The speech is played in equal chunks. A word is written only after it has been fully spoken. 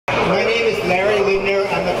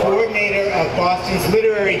of Boston's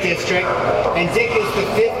literary district, and Dick is the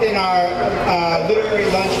fifth in our literary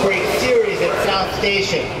lunch break series at South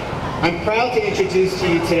Station. I'm proud to introduce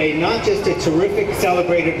to you today not just a terrific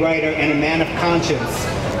celebrated writer and a man of conscience,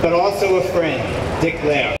 but also a friend, Dick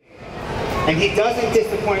Lehr. And he doesn't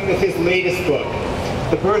disappoint with his latest book,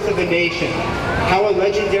 The Birth of a Nation, how a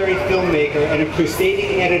legendary filmmaker and a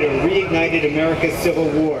crusading editor reignited America's Civil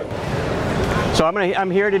War. So I'm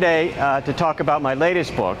here today to talk about my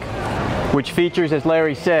latest book, which features, as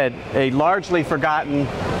Larry said, a largely forgotten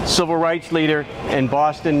civil rights leader and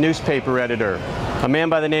Boston newspaper editor, a man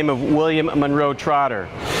by the name of William Monroe Trotter.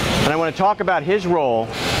 And I want to talk about his role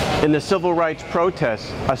in the civil rights protests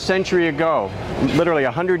a century ago, literally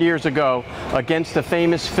 100 years ago, against the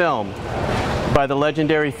famous film by the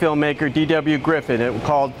legendary filmmaker D.W. Griffith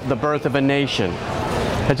called The Birth of a Nation.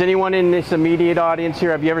 Has anyone in this immediate audience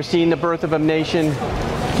here, have you ever seen The Birth of a Nation?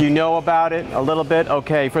 Do you know about it a little bit?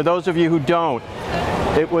 Okay, for those of you who don't,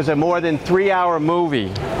 it was a more than 3-hour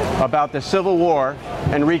movie about the Civil War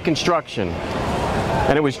and Reconstruction.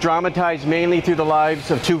 And it was dramatized mainly through the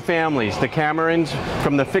lives of two families, the Camerons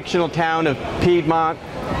from the fictional town of Piedmont,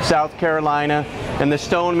 South Carolina, and the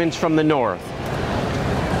Stonemans from the north.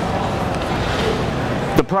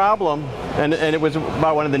 The problem, and it was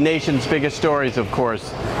about one of the nation's biggest stories, of course,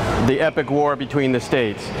 the epic war between the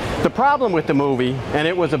states. The problem with the movie, and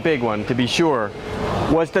it was a big one to be sure,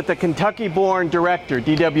 was that the Kentucky-born director,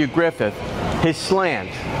 D.W. Griffith, his slant,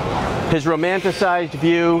 his romanticized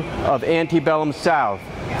view of antebellum South,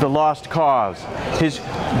 the lost cause, his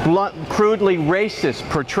blunt, crudely racist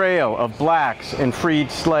portrayal of blacks and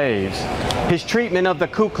freed slaves, his treatment of the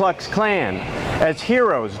Ku Klux Klan as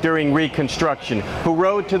heroes during Reconstruction who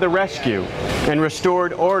rode to the rescue and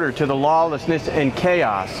restored order to the lawlessness and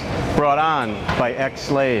chaos brought on by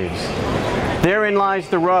ex-slaves. Therein lies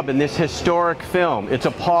the rub in this historic film. It's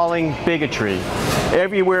appalling bigotry.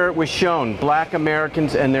 Everywhere it was shown, black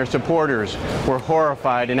Americans and their supporters were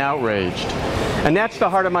horrified and outraged. And that's the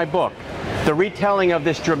heart of my book, the retelling of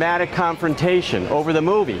this dramatic confrontation over the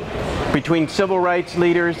movie between civil rights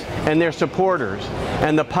leaders and their supporters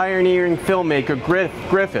and the pioneering filmmaker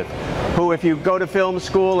Griffith, who, if you go to film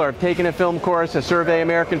school or have taken a film course, a Survey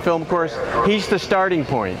American film course, he's the starting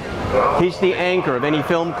point. He's the anchor of any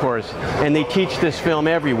film course, and they teach this film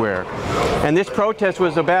everywhere. And this protest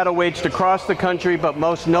was a battle waged across the country, but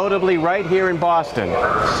most notably right here in Boston,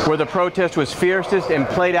 where the protest was fiercest and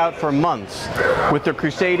played out for months, with the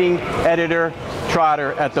crusading editor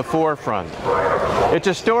Trotter at the forefront. It's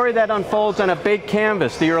a story that unfolds on a big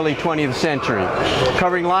canvas, the early 20th century,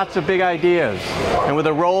 covering lots of big ideas, and with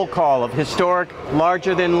a roll call of historic,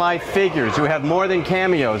 larger-than-life figures who have more than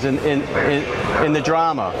cameos in the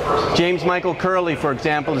drama. James Michael Curley, for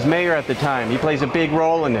example, is mayor at the time. He plays a big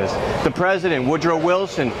role in this. The president, Woodrow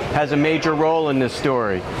Wilson, has a major role in this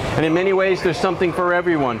story. And in many ways, there's something for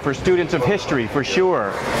everyone, for students of history, for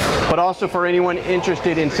sure, but also for anyone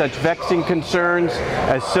interested in such vexing concerns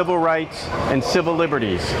as civil rights and civil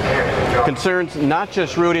liberties. Concerns not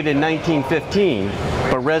just rooted in 1915,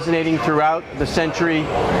 but resonating throughout the century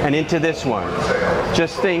and into this one.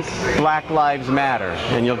 Just think Black Lives Matter,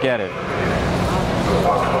 and you'll get it.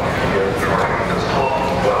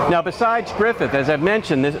 Now, besides Griffith, as I've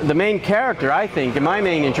mentioned, the main character, I think, and my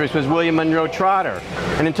main interest was William Monroe Trotter.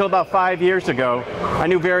 And until about 5 years ago, I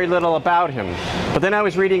knew very little about him. But then I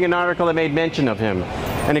was reading an article that made mention of him,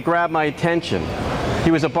 and it grabbed my attention.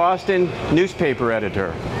 He was a Boston newspaper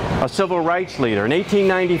editor, a civil rights leader, an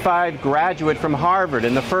 1895 graduate from Harvard,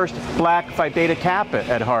 and the first black Phi Beta Kappa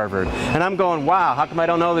at Harvard. And I'm going, wow, how come I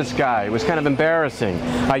don't know this guy? It was kind of embarrassing.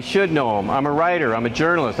 I should know him. I'm a writer. I'm a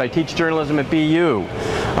journalist. I teach journalism at BU.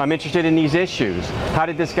 I'm interested in these issues. How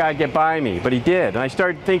did this guy get by me? But he did. And I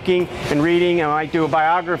started thinking and reading, and I might do a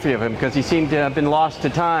biography of him because he seemed to have been lost to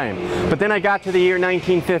time. But then I got to the year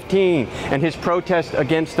 1915 and his protest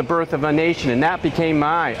against the birth of a nation, and that became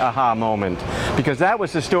my aha moment, because that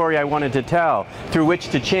was the story I wanted to tell, through which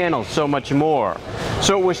to channel so much more.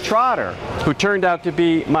 So it was Trotter who turned out to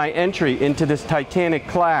be my entry into this titanic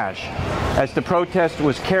clash as the protest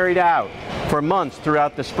was carried out for months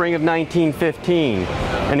throughout the spring of 1915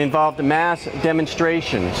 and involved mass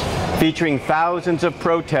demonstrations featuring thousands of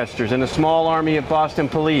protesters and a small army of Boston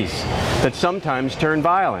police that sometimes turned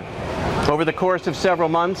violent. Over the course of several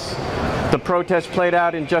months, the protest played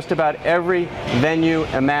out in just about every venue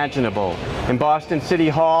imaginable. In Boston City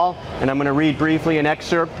Hall, and I'm going to read briefly an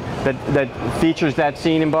excerpt that features that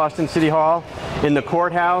scene in Boston City Hall, in the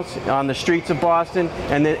courthouse, on the streets of Boston,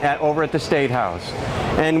 and then over at the State House.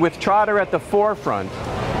 And with Trotter at the forefront,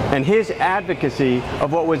 and his advocacy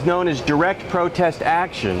of what was known as direct protest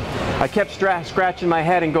action, I kept scratching my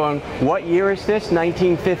head and going, what year is this,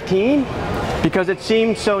 1915? Because it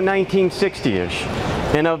seemed so 1960-ish.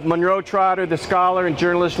 And of Monroe Trotter, the scholar and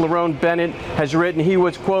journalist Lerone Bennett has written he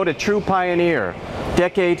was, quote, a true pioneer,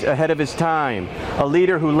 decades ahead of his time, a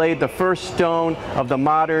leader who laid the first stone of the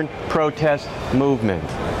modern protest movement.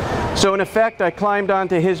 So in effect, I climbed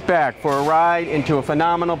onto his back for a ride into a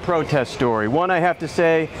phenomenal protest story, one I have to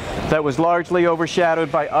say that was largely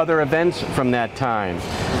overshadowed by other events from that time.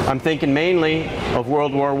 I'm thinking mainly of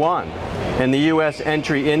World War I and the U.S.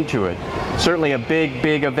 entry into it. Certainly a big,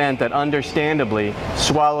 big event that understandably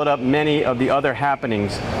swallowed up many of the other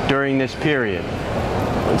happenings during this period,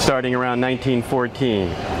 starting around 1914.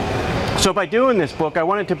 So by doing this book, I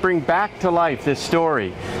wanted to bring back to life this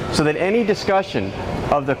story so that any discussion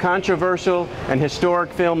of the controversial and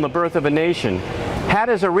historic film The Birth of a Nation had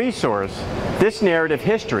as a resource this narrative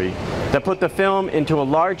history that put the film into a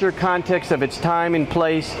larger context of its time and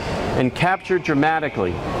place and captured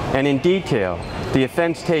dramatically and in detail the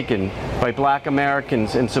offense taken by Black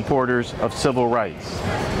Americans and supporters of civil rights.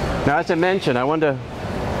 Now, as I mentioned, I wanted to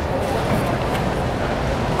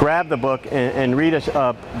grab the book and read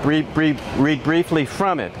briefly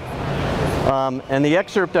from it. And the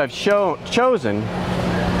excerpt I've chosen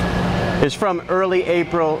is from early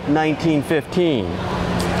April 1915.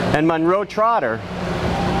 And Monroe Trotter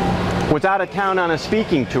was out of town on a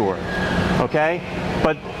speaking tour, okay?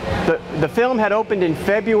 But the film had opened in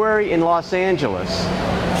February in Los Angeles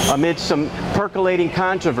amidst some percolating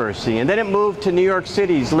controversy, and then it moved to New York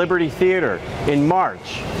City's Liberty Theater in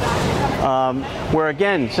March, where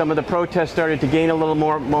again some of the protests started to gain a little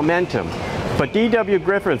more momentum. But D.W.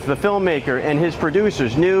 Griffith, the filmmaker, and his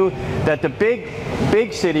producers knew that the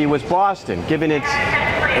big city was Boston, given its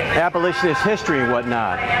abolitionist history and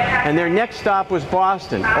whatnot. And their next stop was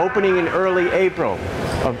Boston, opening in early April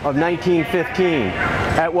of 1915.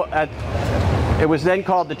 It was then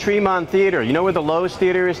called the Tremont Theater. You know where the Lowe's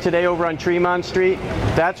Theater is today over on Tremont Street?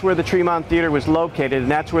 That's where the Tremont Theater was located,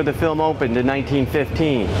 and that's where the film opened in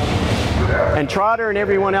 1915. And Trotter and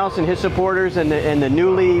everyone else and his supporters and the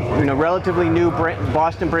newly, relatively new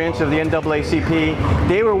Boston branch of the NAACP,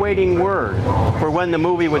 they were waiting word for when the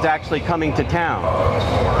movie was actually coming to town.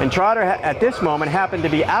 And Trotter at this moment happened to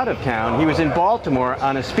be out of town. He was in Baltimore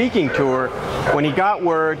on a speaking tour when he got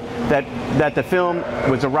word that the film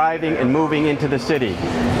was arriving and moving into the city.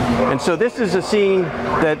 And so this is a scene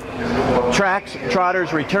that tracks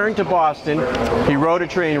Trotter's return to Boston. He rode a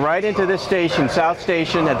train right into this station, South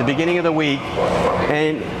Station, at the beginning of the week,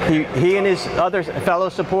 and he and his other fellow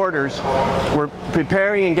supporters were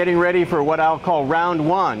preparing and getting ready for what I'll call round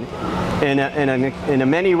one in a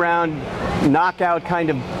many-round knockout kind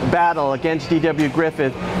of battle against D.W.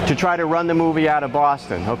 Griffith to try to run the movie out of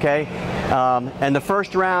Boston, okay? And the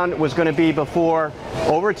first round was going to be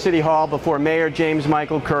over at City Hall before Mayor James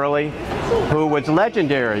Michael Curley, who was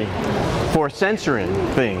legendary for censoring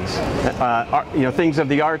things, things of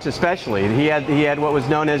the arts especially. He had what was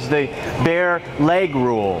known as the bare leg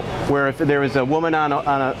rule, where if there was a woman on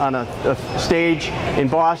a stage in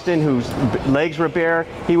Boston whose legs were bare,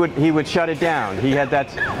 he would shut it down. He had that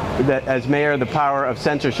as mayor, the power of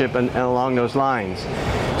censorship and along those lines.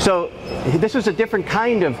 So this was a different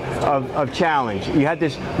kind of challenge. You had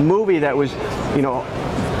this movie that was,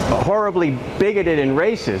 horribly bigoted and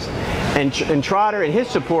racist, and Trotter and his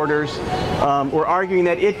supporters were arguing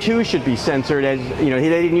that it too should be censored as, they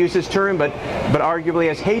didn't use this term, but arguably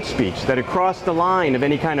as hate speech, that it crossed the line of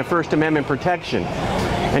any kind of First Amendment protection.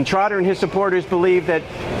 And Trotter and his supporters believed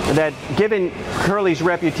that given Curley's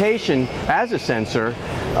reputation as a censor,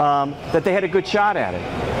 that they had a good shot at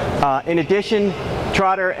it. In addition,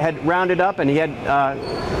 Trotter had rounded up and he had,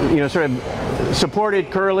 sort of supported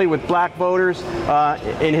Curley with black voters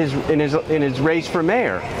in his race for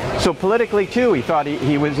mayor. So politically too, he thought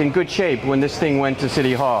he was in good shape when this thing went to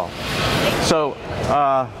City Hall. So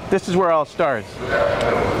this is where I'll start.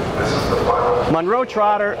 Monroe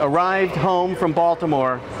Trotter arrived home from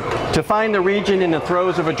Baltimore to find the region in the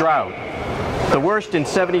throes of a drought, the worst in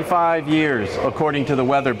 75 years, according to the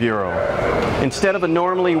Weather Bureau. Instead of a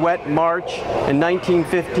normally wet March in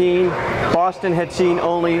 1915, Boston had seen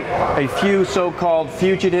only a few so-called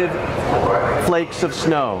fugitive flakes of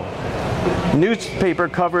snow. Newspaper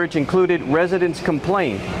coverage included residents'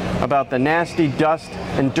 complaint about the nasty dust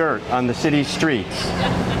and dirt on the city's streets.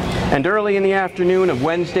 And early in the afternoon of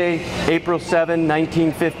Wednesday, April 7,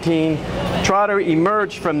 1915, Trotter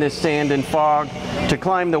emerged from this sand and fog to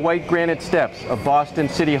climb the white granite steps of Boston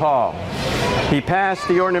City Hall. He passed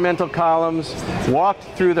the ornamental columns, walked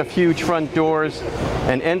through the huge front doors,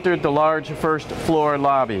 and entered the large first-floor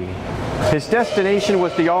lobby. His destination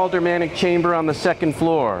was the aldermanic chamber on the second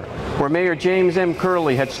floor, where Mayor James M.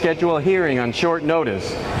 Curley had scheduled a hearing on short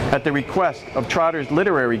notice at the request of Trotter's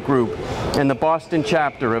literary group and the Boston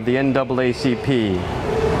chapter of the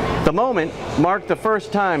NAACP. The moment marked the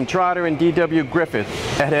first time Trotter and D.W. Griffith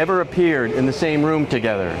had ever appeared in the same room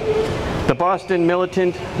together. The Boston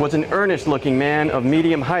militant was an earnest-looking man of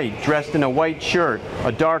medium height, dressed in a white shirt,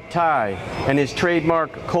 a dark tie, and his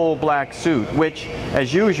trademark coal-black suit, which,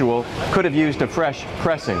 as usual, could have used a fresh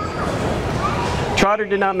pressing. Trotter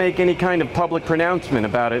did not make any kind of public pronouncement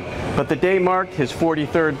about it, but the day marked his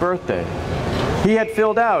 43rd birthday. He had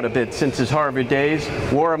filled out a bit since his Harvard days,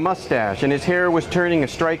 wore a mustache, and his hair was turning a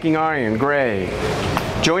striking iron gray.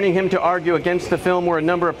 Joining him to argue against the film were a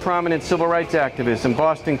number of prominent civil rights activists and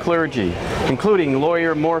Boston clergy, including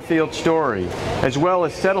lawyer Moorfield Story, as well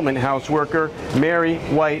as settlement house worker Mary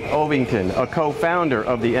White Ovington, a co-founder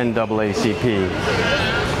of the NAACP.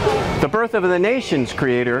 The Birth of the Nation's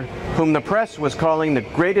creator, whom the press was calling the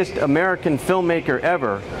greatest American filmmaker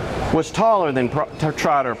ever, was taller than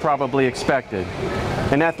Trotter probably expected.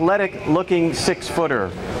 An athletic-looking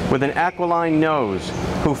six-footer with an aquiline nose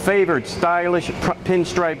who favored stylish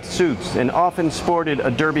pinstriped suits and often sported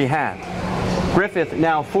a derby hat. Griffith,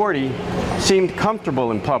 now 40, seemed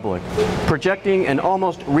comfortable in public, projecting an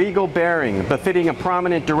almost regal bearing befitting a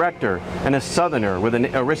prominent director and a Southerner with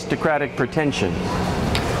an aristocratic pretension.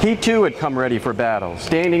 He too had come ready for battle,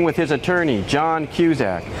 standing with his attorney, John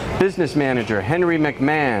Cusack, business manager, Henry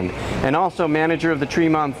McMahon, and also manager of the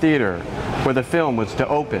Tremont Theater, where the film was to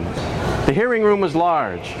open. The hearing room was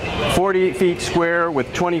large, 40 feet square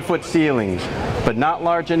with 20-foot ceilings, but not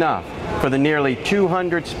large enough for the nearly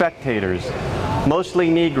 200 spectators, mostly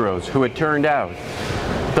Negroes, who had turned out.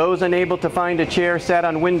 Those unable to find a chair sat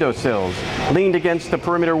on windowsills, leaned against the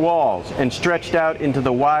perimeter walls, and stretched out into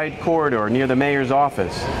the wide corridor near the mayor's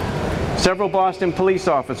office. Several Boston police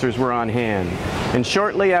officers were on hand, and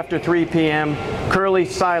shortly after 3 p.m., Curley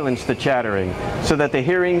silenced the chattering so that the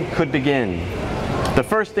hearing could begin. The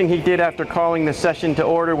first thing he did after calling the session to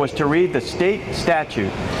order was to read the state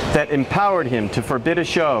statute that empowered him to forbid a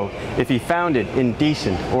show if he found it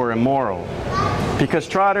indecent or immoral. Because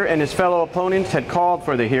Trotter and his fellow opponents had called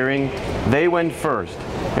for the hearing, they went first,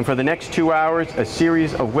 and for the next 2 hours, a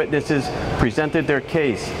series of witnesses presented their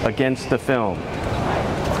case against the film.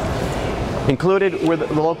 Included were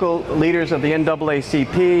the local leaders of the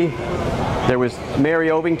NAACP. There was Mary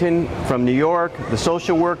Ovington from New York, the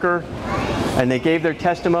social worker, and they gave their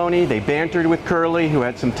testimony. They bantered with Curley, who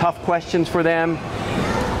had some tough questions for them,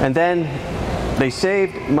 and then they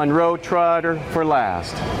saved Monroe Trotter for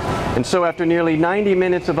last. And so after nearly 90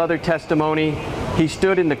 minutes of other testimony, he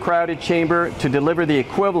stood in the crowded chamber to deliver the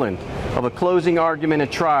equivalent of a closing argument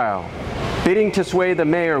at trial, bidding to sway the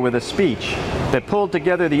mayor with a speech that pulled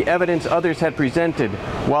together the evidence others had presented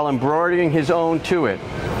while embroidering his own to it.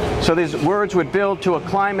 So these words would build to a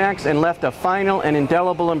climax and left a final and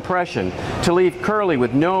indelible impression to leave Curley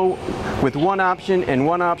with one option and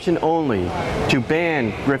one option only: to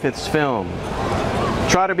ban Griffith's film.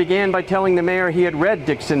 Trotter began by telling the mayor he had read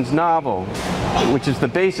Dixon's novel, which is the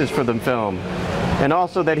basis for the film, and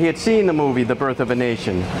also that he had seen the movie The Birth of a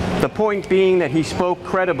Nation, the point being that he spoke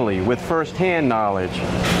credibly with first-hand knowledge.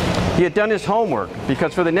 He had done his homework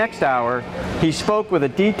because for the next hour, he spoke with a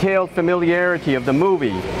detailed familiarity of the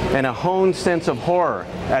movie and a honed sense of horror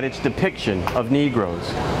at its depiction of Negroes.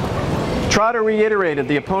 Trotter reiterated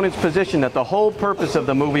the opponent's position that the whole purpose of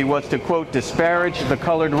the movie was to, quote, disparage the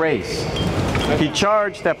colored race. He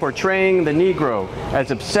charged that portraying the Negro as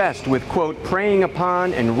obsessed with, quote, preying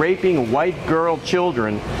upon and raping white girl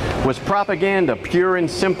children was propaganda pure and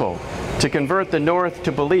simple to convert the North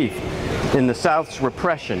to belief in the South's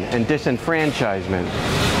repression and disenfranchisement.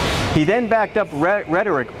 He then backed up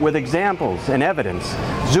rhetoric with examples and evidence,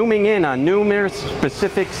 zooming in on numerous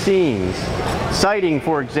specific scenes, citing,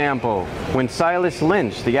 for example, when Silas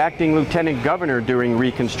Lynch, the acting lieutenant governor during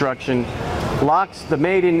Reconstruction, locks the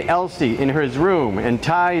maiden Elsie in his room and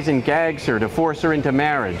ties and gags her to force her into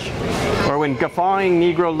marriage, or when guffawing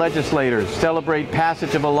Negro legislators celebrate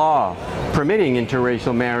passage of a law permitting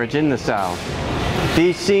interracial marriage in the South.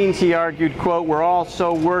 These scenes, he argued, quote, were all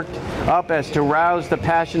so worked up as to rouse the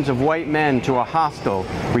passions of white men to a hostile,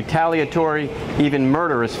 retaliatory, even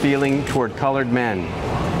murderous feeling toward colored men.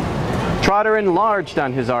 Trotter enlarged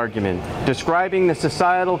on his argument, describing the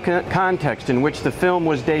societal context in which the film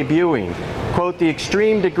was debuting, quote, the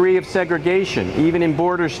extreme degree of segregation, even in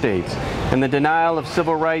border states, and the denial of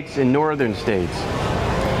civil rights in northern states.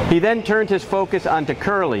 He then turned his focus onto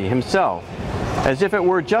Curley himself, as if it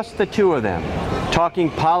were just the two of them, talking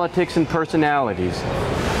politics and personalities,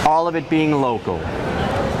 all of it being local.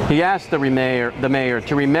 He asked the mayor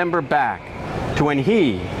to remember back to when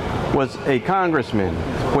he was a congressman,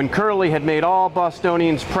 when Curley had made all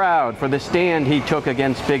Bostonians proud for the stand he took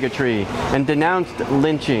against bigotry and denounced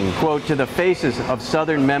lynching, quote, to the faces of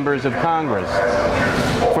Southern members of Congress.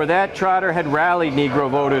 For that, Trotter had rallied Negro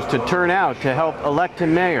voters to turn out to help elect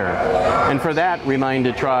him mayor. And for that,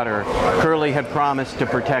 reminded Trotter, Curley had promised to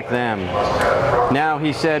protect them. Now,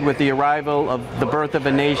 he said, with the arrival of the birth of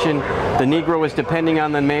a nation, the Negro was depending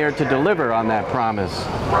on the mayor to deliver on that promise.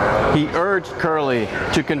 He urged Curley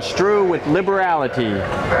to construe with liberality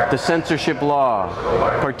the censorship law,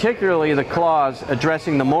 particularly the clause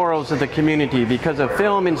addressing the morals of the community, because a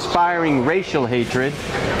film inspiring racial hatred,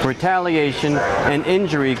 retaliation, and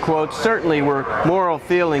injury, quote, certainly were moral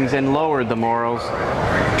feelings and lowered the morals.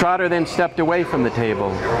 Trotter then stepped away from the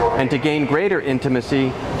table and, to gain greater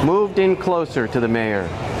intimacy, moved in closer to the mayor.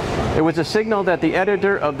 It was a signal that the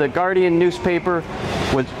editor of the Guardian newspaper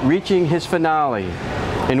was reaching his finale,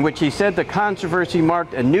 in which he said the controversy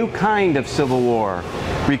marked a new kind of civil war,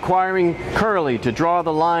 requiring Curley to draw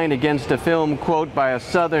the line against a film, quote, by a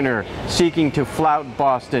Southerner seeking to flout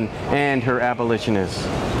Boston and her abolitionists.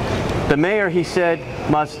 The mayor, he said,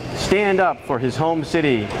 must stand up for his home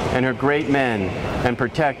city and her great men and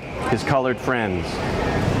protect his colored friends.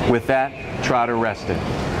 With that, Trotter rested.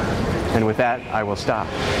 And with that, I will stop.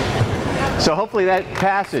 So hopefully that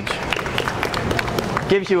passage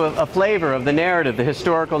gives you a flavor of the narrative, the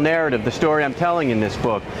historical narrative, the story I'm telling in this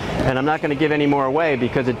book. And I'm not going to give any more away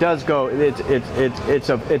because it does go, it's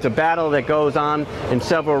a battle that goes on in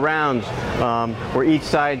several rounds where each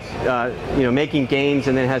side's making gains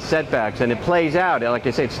and then has setbacks. And it plays out, like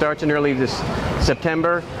I say, it starts in early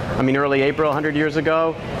April 100 years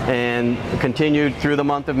ago, and continued through the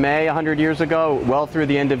month of May 100 years ago, well through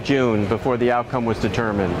the end of June before the outcome was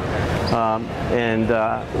determined.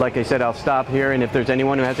 Like I said, I'll stop here, and if there's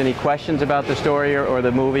anyone who has any questions about the story or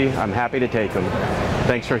the movie, I'm happy to take them.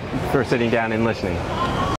 Thanks for sitting down and listening.